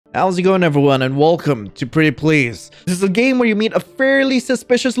How's it going, everyone, and welcome to Pretty Please. This is a game where you meet a fairly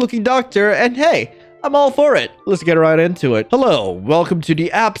suspicious looking doctor, and hey, I'm all for it. Let's get right into it. Hello, welcome to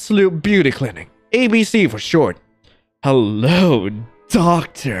the Absolute Beauty Clinic, ABC for short. Hello,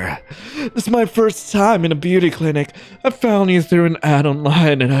 doctor. This is my first time in a beauty clinic. I found you through an ad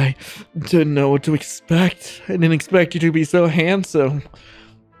online, and I didn't know what to expect. I didn't expect you to be so handsome.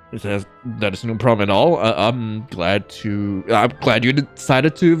 That is no problem at all. I'm glad you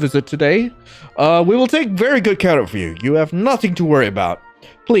decided to visit today. We will take very good care of you. You have nothing to worry about.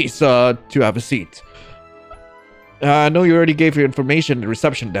 Please, to have a seat. I know you already gave your information at the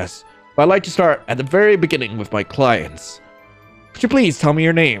reception desk, but I'd like to start at the very beginning with my clients. Could you please tell me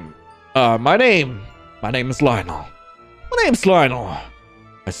your name? My name is Lionel. My name's Lionel.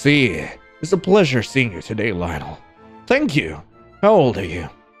 I see. It's a pleasure seeing you today, Lionel. Thank you. How old are you?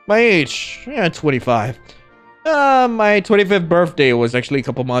 My age, 25. My 25th birthday was actually a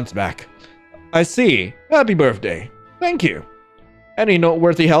couple months back. I see. Happy birthday. Thank you. Any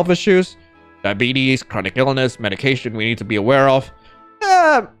noteworthy health issues? Diabetes, chronic illness, medication we need to be aware of?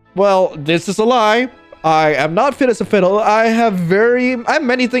 Well, this is a lie. I am not fit as a fiddle. I have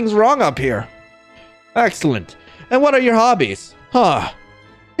many things wrong up here. Excellent. And what are your hobbies?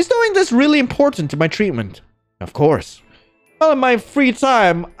 Is doing this really important to my treatment? Of course. Well, in my free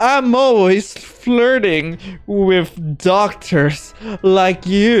time, I'm always flirting with doctors like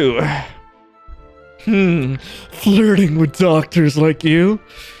you. Flirting with doctors like you?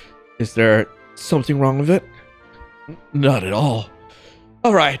 Is there something wrong with it? Not at all.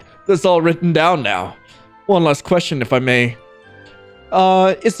 Alright, that's all written down now. One last question, if I may.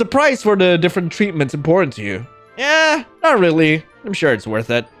 Is the price for the different treatments important to you? Yeah, not really. I'm sure it's worth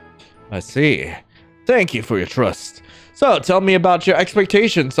it. I see. Thank you for your trust. So, tell me about your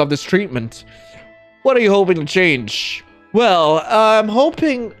expectations of this treatment. What are you hoping to change? Well, I'm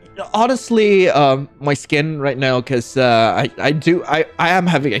hoping, honestly, my skin right now, because I am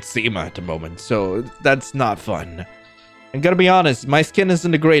having eczema at the moment, so that's not fun. I'm gonna be honest, my skin isn't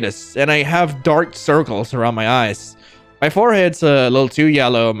the greatest, and I have dark circles around my eyes. My forehead's a little too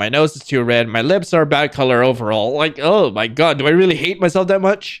yellow, my nose is too red, my lips are a bad color overall. Like, oh my god, do I really hate myself that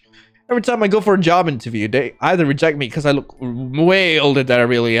much? Every time I go for a job interview, they either reject me because I look way older than I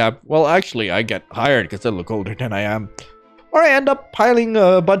really am. Well, actually, I get hired because I look older than I am. Or I end up piling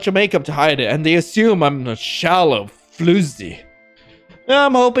a bunch of makeup to hide it, and they assume I'm a shallow floozy.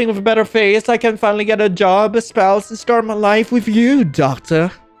 I'm hoping with a better face, I can finally get a job, a spouse, and start my life with you,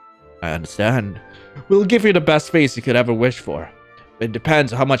 doctor. I understand. We'll give you the best face you could ever wish for. It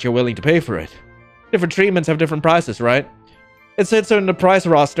depends on how much you're willing to pay for it. Different treatments have different prices, right? It sits in the price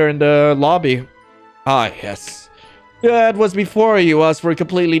roster in the lobby. Ah, yes. That was before you asked for a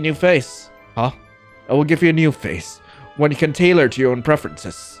completely new face. Huh? I will give you a new face. One you can tailor to your own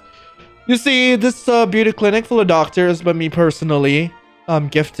preferences. You see, this beauty clinic full of doctors, but me personally, I'm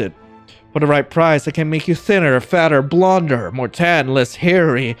gifted. For the right price, I can make you thinner, fatter, blonder, more tan, less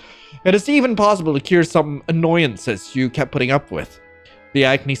hairy. It is even possible to cure some annoyances you kept putting up with. The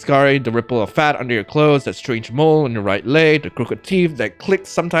acne scarring, the ripple of fat under your clothes, that strange mole on your right leg, the crooked teeth that click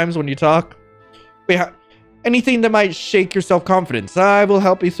sometimes when you talk. Anything that might shake your self-confidence, I will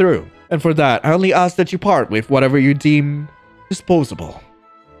help you through. And for that, I only ask that you part with whatever you deem disposable.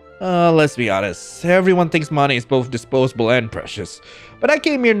 Let's be honest, everyone thinks money is both disposable and precious. But I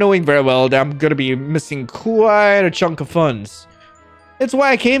came here knowing very well that I'm gonna be missing quite a chunk of funds. It's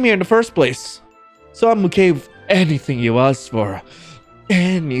why I came here in the first place. So I'm okay with anything you ask for.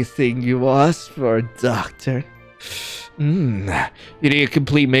 Anything you ask for, doctor. You need a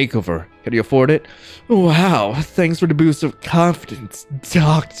complete makeover. Can you afford it? Wow, thanks for the boost of confidence,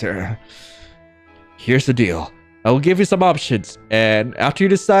 doctor. Here's the deal. I will give you some options, and after you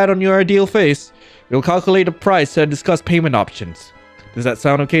decide on your ideal face, we'll calculate the price and discuss payment options. Does that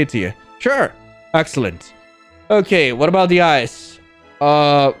sound okay to you? Sure. Excellent. Okay, what about the eyes?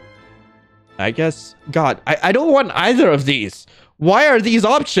 I guess... God, I don't want either of these. Why are these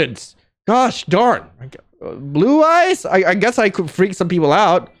options? Gosh darn. Blue eyes? I guess I could freak some people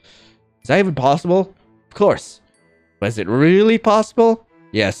out. Is that even possible? Of course. But is it really possible?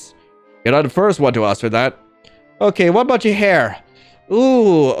 Yes. You're not the first one to ask for that. Okay, what about your hair?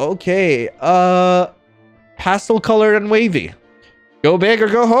 Ooh, okay. Pastel colored and wavy. Go big or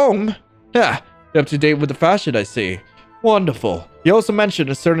go home. Yeah, you're up to date with the fashion, I see. Wonderful. You also mentioned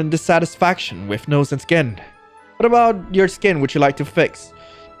a certain dissatisfaction with nose and skin. What about your skin would you like to fix?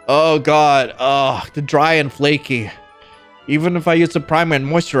 Oh god, the dry and flaky. Even if I use a primer and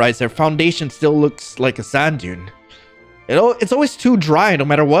moisturizer, foundation still looks like a sand dune. It's always too dry no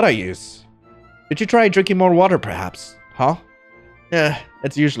matter what I use. Did you try drinking more water perhaps? Huh? Yeah,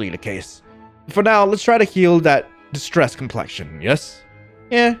 that's usually the case. For now, let's try to heal that distressed complexion, yes?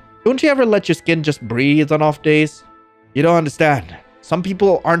 Yeah, don't you ever let your skin just breathe on off days? You don't understand. Some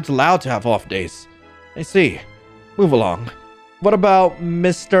people aren't allowed to have off days. I see. Move along. What about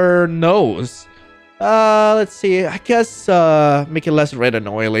Mr. Nose? Let's see. I guess, make it less red and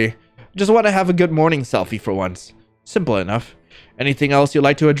oily. Just want to have a good morning selfie for once. Simple enough. Anything else you'd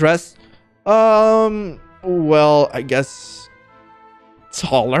like to address? Well, I guess...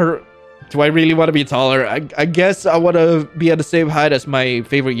 taller? Do I really want to be taller? I guess I want to be at the same height as my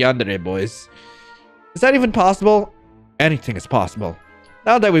favorite yandere boys. Is that even possible? Anything is possible.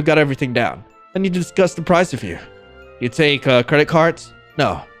 Now that we've got everything down, I need to discuss the price with you. You take credit cards?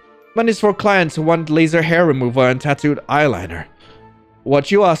 No. Money's for clients who want laser hair removal and tattooed eyeliner.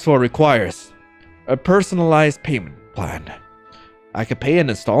 What you ask for requires a personalized payment plan. I could pay in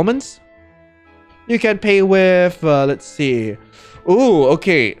installments? You can pay with, let's see. Ooh,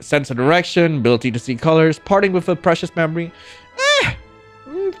 okay. Sense of direction, ability to see colors, parting with a precious memory.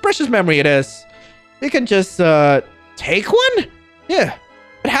 Precious memory it is. You can just, take one? Yeah.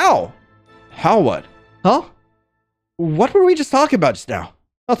 But how? How what? Huh? What were we just talking about just now?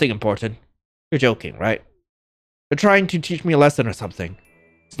 Nothing important. You're joking, right? You're trying to teach me a lesson or something.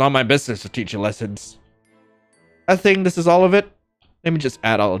 It's not my business to teach you lessons. I think this is all of it. Let me just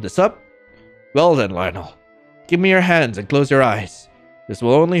add all of this up. Well then, Lionel. Give me your hands and close your eyes. This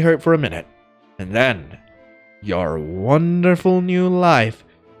will only hurt for a minute. And then, your wonderful new life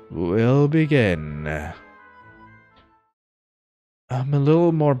will begin. I'm a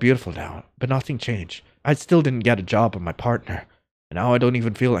little more beautiful now, but nothing changed. I still didn't get a job with my partner. And now I don't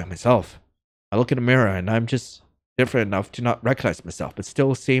even feel like myself. I look in the mirror and I'm just different enough to not recognize myself, but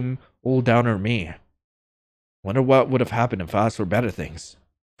still same old downer me. Wonder what would have happened if I asked for better things.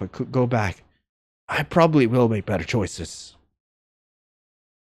 If I could go back, I probably will make better choices.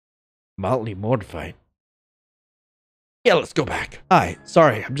 Mildly mortified. Yeah, let's go back. Hi,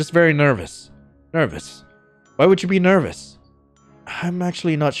 sorry, I'm just very nervous. Nervous? Why would you be nervous? I'm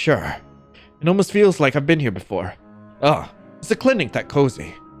actually not sure. It almost feels like I've been here before. Oh, is the clinic that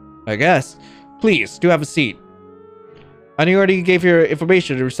cozy? I guess. Please, do have a seat. I already gave your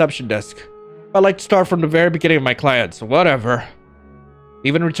information to the reception desk. I'd like to start from the very beginning of my clients. Whatever.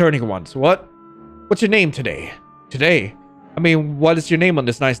 Even returning ones. What? What's your name today? Today? I mean, what is your name on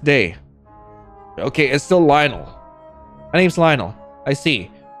this nice day? Okay, it's still Lionel. My name's Lionel. I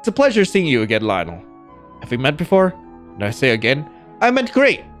see. It's a pleasure seeing you again, Lionel. Have we met before? Did I say again? I meant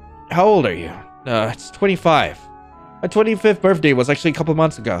great. How old are you? It's 25. My 25th birthday was actually a couple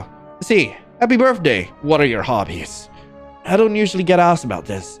months ago. See, happy birthday. What are your hobbies? I don't usually get asked about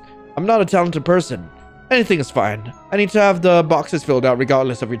this. I'm not a talented person. Anything is fine. I need to have the boxes filled out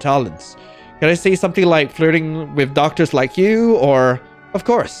regardless of your talents. Can I say something like flirting with doctors like you, or... Of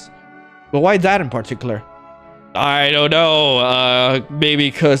course. But why that in particular? I don't know.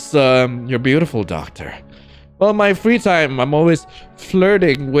 Maybe because, you're beautiful, doctor. Well, in my free time, I'm always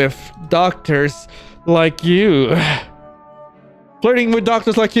flirting with doctors like you. Flirting with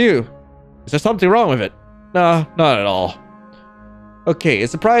doctors like you. Is there something wrong with it? No, not at all. Okay,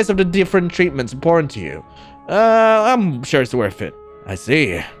 is the price of the different treatments important to you? I'm sure it's worth it. I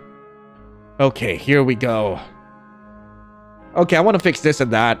see. Okay, here we go. Okay, I want to fix this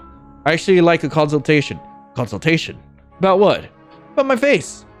and that. I actually like a consultation. Consultation? About what? About my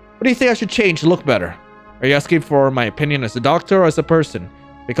face. What do you think I should change to look better? Are you asking for my opinion as a doctor or as a person?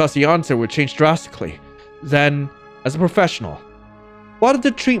 Because the answer would change drastically. Then, as a professional. What are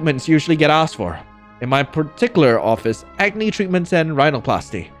the treatments you usually get asked for? In my particular office, acne treatments and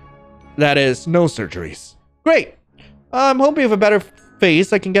rhinoplasty. That is, no surgeries. Great! I'm hoping with a better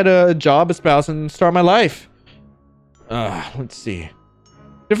face, I can get a job, a spouse, and start my life. Let's see.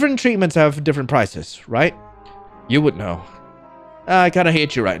 Different treatments have different prices, right? You would know. I kinda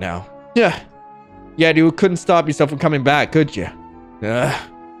hate you right now. Yeah, you couldn't stop yourself from coming back, could you?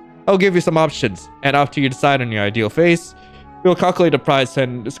 I'll give you some options, and after you decide on your ideal face, we'll calculate the price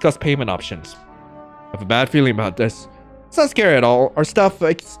and discuss payment options. I have a bad feeling about this. It's not scary at all. Our staff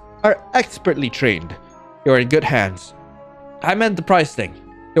are expertly trained. You're in good hands. I meant the price thing.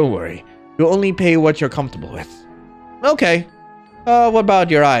 Don't worry. You'll only pay what you're comfortable with. Okay. What about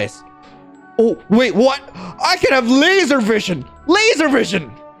your eyes? Oh, wait, what? I can have laser vision! Laser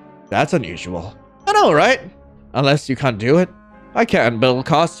vision! That's unusual. I know, right? Unless you can't do it. I can, but it'll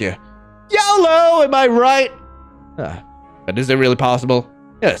cost you. YOLO, am I right? But is it really possible?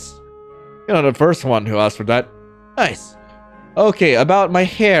 Yes. You're not the first one who asked for that. Nice. Okay, about my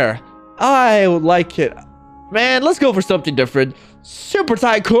hair. I would like it. Man, let's go for something different. Super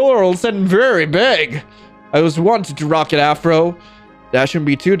tight curls and very big. I was wanted to rock an afro. That shouldn't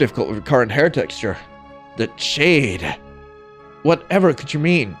be too difficult with your current hair texture. The shade. Whatever could you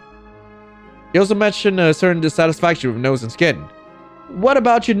mean? You also mentioned a certain dissatisfaction with nose and skin. What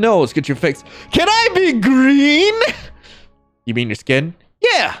about your nose could you fix? Can I be green? You mean your skin?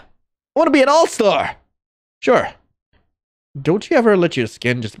 Yeah! I want to be an all-star! Sure. Don't you ever let your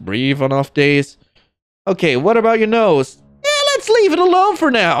skin just breathe on off days? Okay, what about your nose? Yeah, let's leave it alone for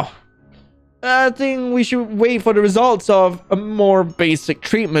now. I think we should wait for the results of a more basic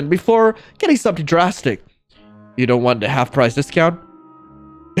treatment before getting something drastic. You don't want the half-price discount?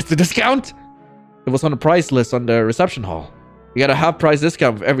 It's a discount? It was on the price list on the reception hall. You get a half-price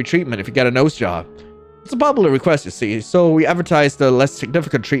discount for every treatment if you get a nose job. It's a popular request, you see, so we advertise the less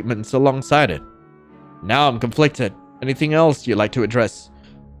significant treatments alongside it. Now I'm conflicted. Anything else you'd like to address?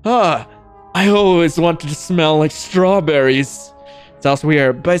 I always wanted to smell like strawberries. Sounds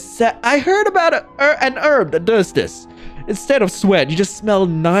weird, but I heard about an herb that does this. Instead of sweat, you just smell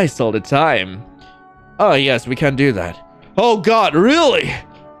nice all the time. Oh yes, we can do that. Oh god, really?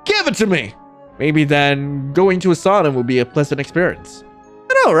 Give it to me! Maybe then going to a sauna will be a pleasant experience.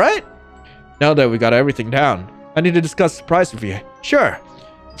 I know, right? Now that we got everything down, I need to discuss the price with you. Sure.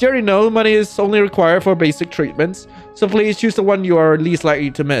 You already know money is only required for basic treatments, so please choose the one you are least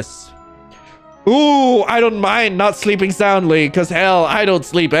likely to miss. Ooh, I don't mind not sleeping soundly, cause hell, I don't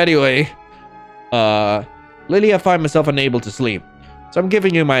sleep anyway. Lately I find myself unable to sleep, so I'm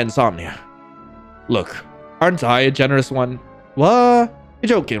giving you my insomnia. Look, aren't I a generous one? What? You're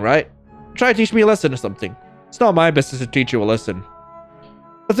joking, right? Try to teach me a lesson or something. It's not my business to teach you a lesson.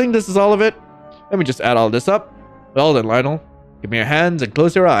 I think this is all of it. Let me just add all this up. Well then, Lionel, give me your hands and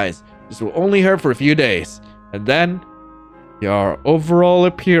close your eyes. This will only hurt for a few days, and then your overall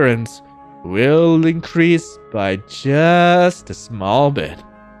appearance will increase by just a small bit.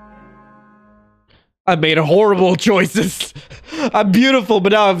 I made horrible choices. I'm beautiful,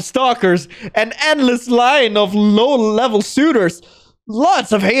 but now I have stalkers, an endless line of low-level suitors,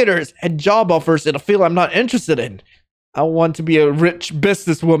 lots of haters, and job offers in a field I'm not interested in. I want to be a rich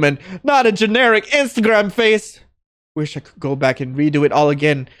businesswoman, not a generic Instagram face. Wish I could go back and redo it all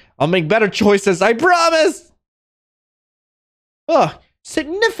again. I'll make better choices, I promise! Oh,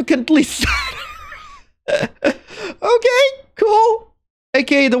 significantly okay, cool.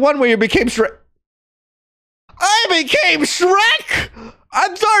 AKA the one where you became Shrek. I became Shrek?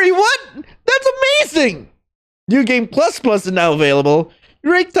 I'm sorry, what? That's amazing! New game plus is now available.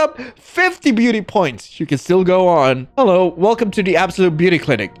 You ranked up 50 beauty points. You can still go on. Hello, welcome to the Absolute Beauty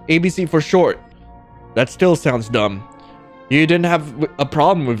Clinic, ABC for short. That still sounds dumb. You didn't have a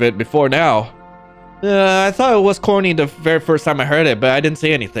problem with it before now. I thought it was corny the very first time I heard it, but I didn't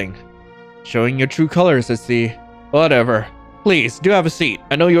say anything. Showing your true colors, I see. Whatever. Please, do have a seat.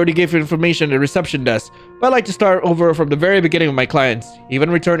 I know you already gave your information at the reception desk, but I'd like to start over from the very beginning with my clients,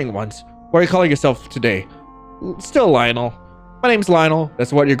 even returning ones. What are you calling yourself today? Still Lionel. My name's Lionel.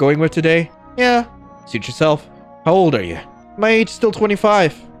 That's what you're going with today? Yeah. Suit yourself. How old are you? My age is still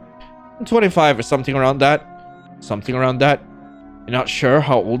 25. I'm 25 or something around that. Something around that. You're not sure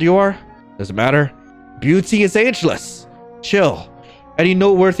how old you are? Doesn't matter. Beauty is ageless. Chill. Any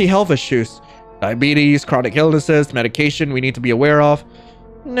noteworthy health issues? Diabetes, chronic illnesses, medication we need to be aware of?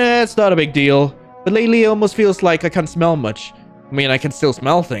 Nah, it's not a big deal. But lately it almost feels like I can't smell much. I mean, I can still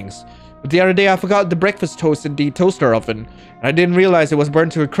smell things. But the other day I forgot the breakfast toast in the toaster oven. And I didn't realize it was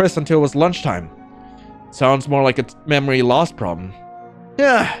burned to a crisp until it was lunchtime. Sounds more like a memory loss problem.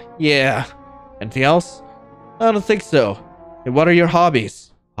 Yeah. Anything else? I don't think so. And what are your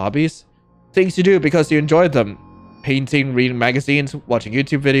hobbies? Hobbies? Things you do because you enjoy them. Painting, reading magazines, watching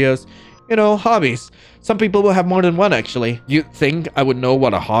YouTube videos. You know, hobbies. Some people will have more than one, actually. You think I would know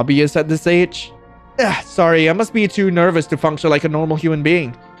what a hobby is at this age? Sorry, I must be too nervous to function like a normal human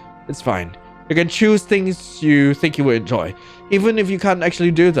being. It's fine. You can choose things you think you would enjoy, even if you can't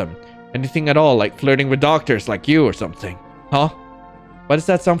actually do them. Anything at all, like flirting with doctors like you or something. Huh? Why does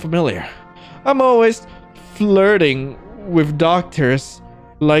that sound familiar? I'm always flirting with doctors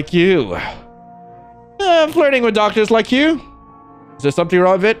like you. Flirting with doctors like you? Is there something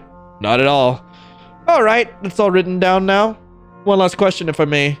wrong with it? Not at all. Alright, that's all written down now. One last question, if I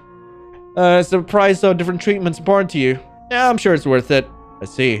may. Is the price of different treatments important to you? Yeah, I'm sure it's worth it. I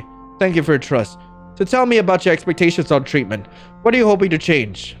see. Thank you for your trust. So tell me about your expectations on treatment. What are you hoping to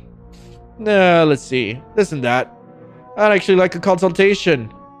change? Let's see. This and that. I'd actually like a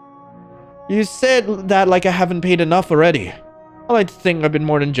consultation. You said that like I haven't paid enough already. I like to think I've been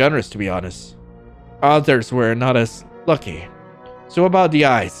more than generous, to be honest. Others were not as lucky. So about the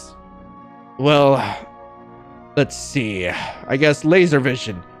eyes? Well, let's see. I guess laser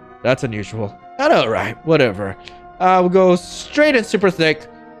vision. That's unusual. Alright, whatever. We'll go straight and super thick.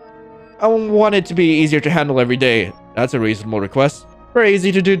 I want it to be easier to handle every day. That's a reasonable request. Very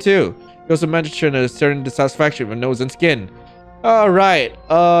easy to do too. You also mentioned a certain dissatisfaction with nose and skin. Alright,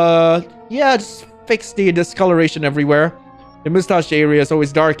 yeah, just fix the discoloration everywhere. The mustache area is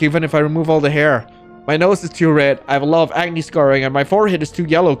always dark even if I remove all the hair. My nose is too red, I have a lot of acne scarring, and my forehead is too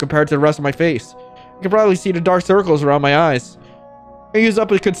yellow compared to the rest of my face. You can probably see the dark circles around my eyes. I use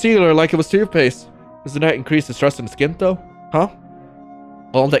up a concealer like it was toothpaste. Doesn't that increase the stress in the skin though? Huh?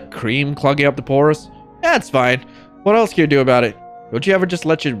 All that cream clogging up the pores? That's fine. What else can you do about it? Don't you ever just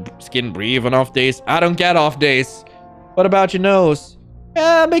let your skin breathe on off days? I don't get off days. What about your nose?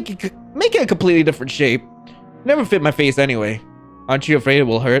 Make it a completely different shape. It never fit my face anyway. Aren't you afraid it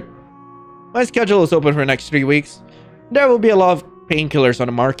will hurt? My schedule is open for the next 3 weeks. There will be a lot of painkillers on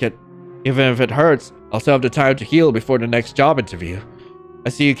the market. Even if it hurts, I'll still have the time to heal before the next job interview. I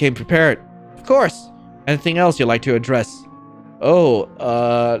see you came prepared. Of course. Anything else you'd like to address?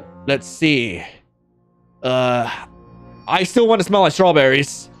 Oh, let's see. I still want to smell like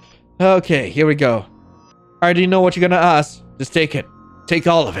strawberries. Okay, here we go. I already know what you're gonna ask. Just take it. Take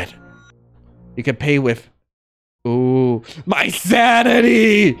all of it. You can pay with... Ooh, my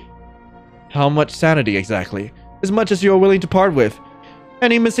sanity! How much sanity exactly? As much as you're willing to part with.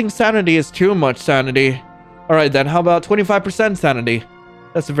 Any missing sanity is too much sanity. Alright then, how about 25% sanity?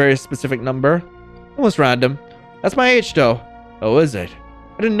 That's a very specific number. Almost random. That's my age though. Oh, is it?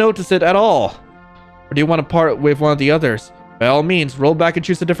 I didn't notice it at all. Or do you want to part with one of the others? By all means, roll back and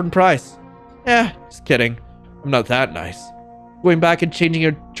choose a different price. Just kidding. I'm not that nice. Going back and changing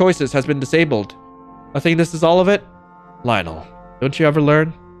your choices has been disabled. I think this is all of it? Lionel, don't you ever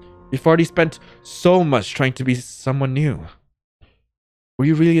learn? You've already spent so much trying to be someone new. Were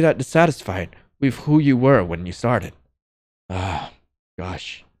you really that dissatisfied with who you were when you started?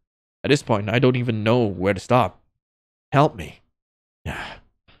 Gosh. At this point, I don't even know where to stop. Help me.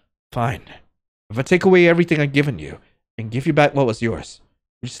 Fine. If I take away everything I've given you and give you back what was yours,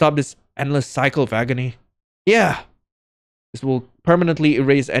 will you stop this endless cycle of agony? Yeah. This will permanently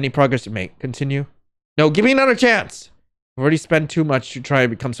erase any progress you make. Continue. No, give me another chance. I've already spent too much to try and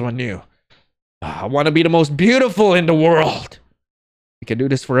become someone new. I want to be the most beautiful in the world. We can do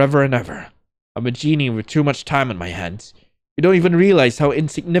this forever and ever. I'm a genie with too much time on my hands. You don't even realize how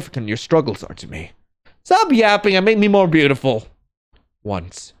insignificant your struggles are to me. Stop yapping and make me more beautiful.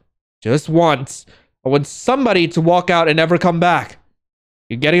 Once. Just once. I want somebody to walk out and never come back.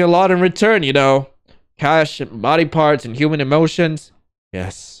 You're getting a lot in return, you know. Cash and body parts and human emotions.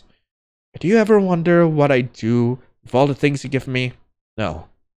 Yes. Do you ever wonder what I do with all the things you give me? No.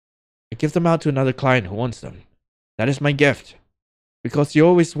 I give them out to another client who wants them. That is my gift. Because you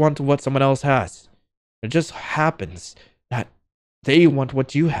always want what someone else has. It just happens that they want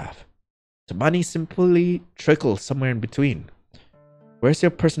what you have. The money simply trickles somewhere in between. Where's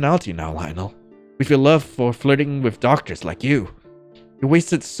your personality now, Lionel? With your love for flirting with doctors like you. You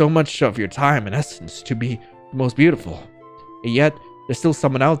wasted so much of your time and essence to be the most beautiful. And yet, there's still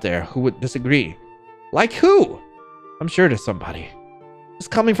someone out there who would disagree. Like who? I'm sure there's somebody.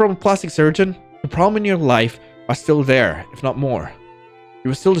 Just coming from a plastic surgeon, the problem in your life are still there, if not more. You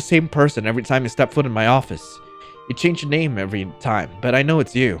were still the same person every time you step foot in my office. You change your name every time, but I know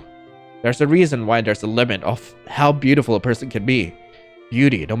it's you. There's a reason why there's a limit of how beautiful a person can be.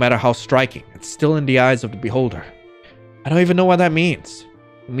 Beauty, no matter how striking, it's still in the eyes of the beholder. I don't even know what that means.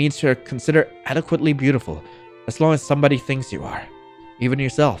 It means you're considered adequately beautiful as long as somebody thinks you are. Even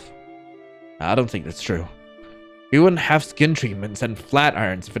yourself. I don't think that's true. You wouldn't have skin treatments and flat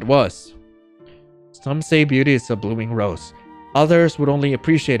irons if it was. Some say beauty is a blooming rose. Others would only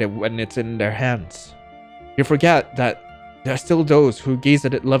appreciate it when it's in their hands. You forget that there are still those who gaze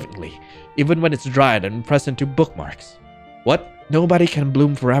at it lovingly, even when it's dried and pressed into bookmarks. What? Nobody can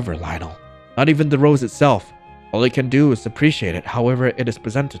bloom forever, Lionel. Not even the rose itself. All it can do is appreciate it however it is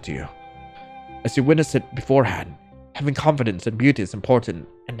presented to you. As you witness it beforehand, having confidence in beauty is important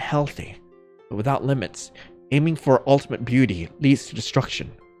and healthy. But without limits, aiming for ultimate beauty leads to destruction.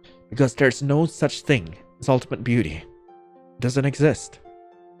 Because there's no such thing as ultimate beauty. It doesn't exist.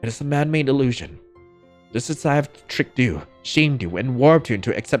 It is a man-made illusion. Just as I have tricked you, shamed you, and warped you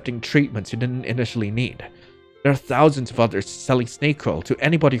into accepting treatments you didn't initially need, there are thousands of others selling snake oil to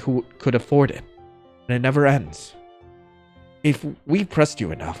anybody who could afford it. And it never ends. If we pressed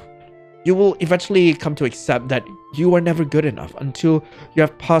you enough, you will eventually come to accept that you are never good enough until you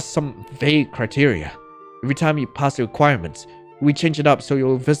have passed some vague criteria. Every time you pass the requirements, we change it up so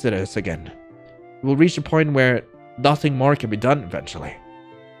you'll visit us again. You will reach a point where nothing more can be done eventually.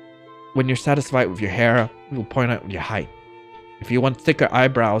 When you're satisfied with your hair, we will point out your height. If you want thicker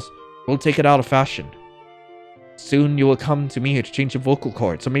eyebrows, we'll take it out of fashion. Soon you will come to me to change your vocal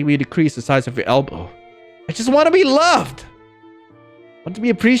cords, or maybe decrease the size of your elbow. I just want to be loved. I want to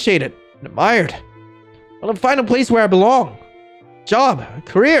be appreciated and admired. I want to find a place where I belong. Job,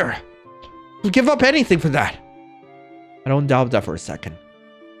 career. I'll give up anything for that. I don't doubt that for a second.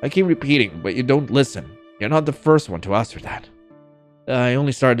 I keep repeating, but you don't listen. You're not the first one to ask for that. I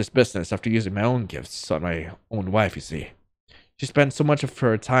only started this business after using my own gifts on my own wife, you see. She spent so much of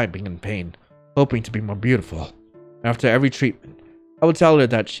her time being in pain, hoping to be more beautiful. After every treatment, I would tell her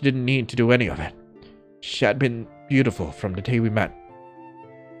that she didn't need to do any of it. She had been beautiful from the day we met.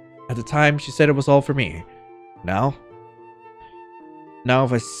 At the time, she said it was all for me. Now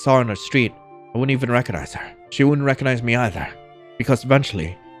if I saw her on the street, I wouldn't even recognize her. She wouldn't recognize me either, because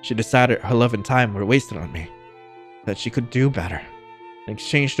eventually, she decided her love and time were wasted on me. That she could do better, and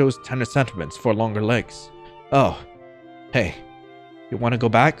exchange those tender sentiments for longer legs. Oh, hey, you want to go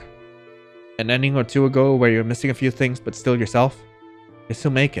back? An ending or two ago where you're missing a few things but still yourself? You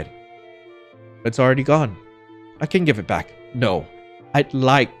still make it. It's already gone. I can give it back. No, I'd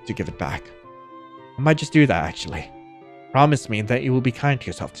like to give it back. I might just do that actually. Promise me that you will be kind to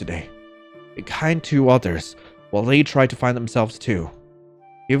yourself today. Be kind to others while they try to find themselves too.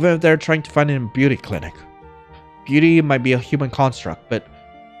 Even if they're trying to find it in a beauty clinic. Beauty might be a human construct, but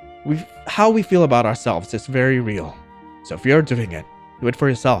how we feel about ourselves is very real. So if you're doing it, do it for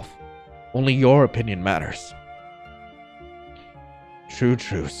yourself. Only your opinion matters. True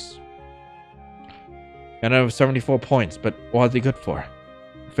truths. And I have 74 points, but what are they good for?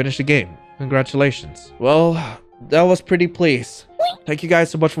 Finish the game. Congratulations. Well, that was pretty pleased. Thank you guys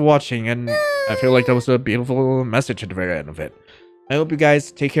so much for watching, and I feel like that was a beautiful message at the very end of it. I hope you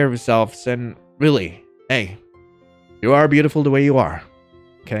guys take care of yourselves, and really, hey, you are beautiful the way you are,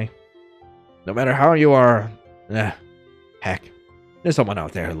 okay? No matter how you are, heck, there's someone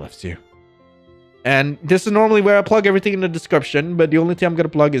out there who loves you. And this is normally where I plug everything in the description, but the only thing I'm going to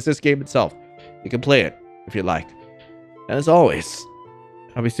plug is this game itself. You can play it if you like. And as always,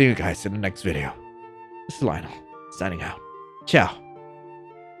 I'll be seeing you guys in the next video. This is Lionel, signing out. Ciao.